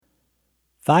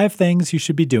5 things you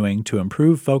should be doing to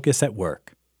improve focus at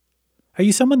work. Are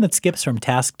you someone that skips from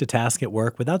task to task at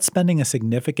work without spending a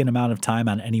significant amount of time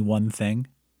on any one thing?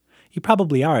 You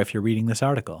probably are if you're reading this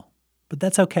article. But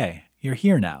that's okay. You're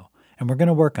here now, and we're going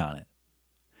to work on it.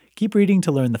 Keep reading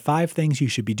to learn the 5 things you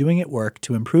should be doing at work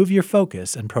to improve your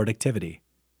focus and productivity.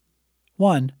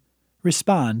 1.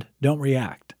 Respond, don't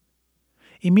react.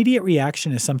 Immediate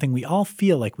reaction is something we all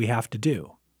feel like we have to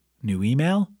do. New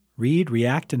email? Read,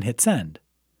 react, and hit send.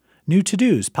 New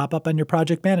to-dos pop up on your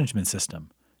project management system.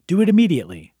 Do it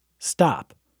immediately.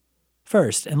 Stop.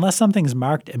 First, unless something's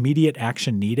marked immediate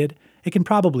action needed, it can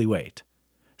probably wait.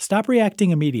 Stop reacting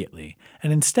immediately,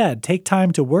 and instead take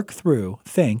time to work through,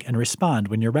 think, and respond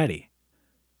when you're ready.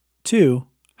 2.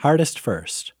 Hardest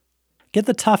first. Get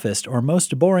the toughest or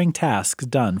most boring tasks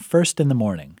done first in the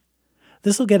morning.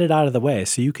 This will get it out of the way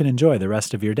so you can enjoy the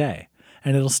rest of your day,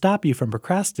 and it'll stop you from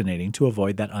procrastinating to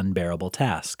avoid that unbearable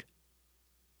task.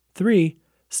 3.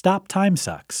 Stop time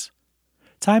sucks.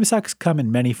 Time sucks come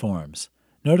in many forms.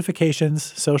 Notifications,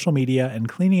 social media, and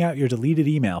cleaning out your deleted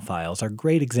email files are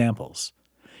great examples.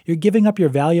 You're giving up your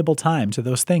valuable time to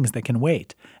those things that can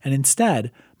wait, and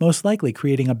instead, most likely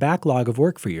creating a backlog of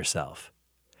work for yourself.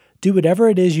 Do whatever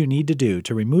it is you need to do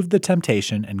to remove the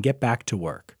temptation and get back to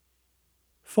work.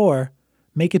 4.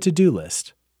 Make a to-do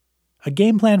list. A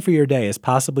game plan for your day is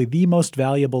possibly the most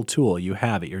valuable tool you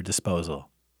have at your disposal.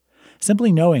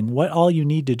 Simply knowing what all you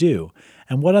need to do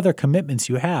and what other commitments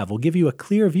you have will give you a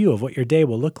clear view of what your day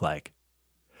will look like.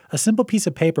 A simple piece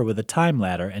of paper with a time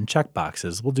ladder and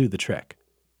checkboxes will do the trick.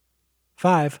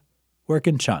 5. Work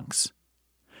in chunks.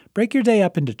 Break your day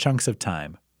up into chunks of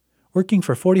time. Working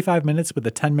for 45 minutes with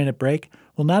a 10-minute break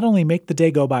will not only make the day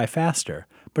go by faster,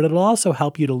 but it'll also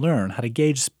help you to learn how to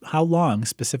gauge how long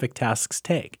specific tasks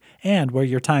take and where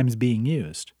your time's being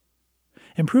used.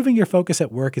 Improving your focus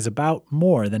at work is about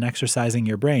more than exercising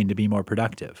your brain to be more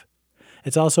productive.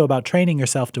 It's also about training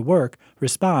yourself to work,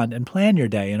 respond, and plan your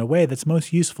day in a way that's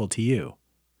most useful to you.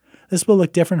 This will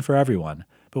look different for everyone,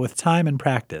 but with time and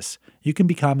practice, you can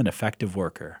become an effective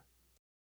worker.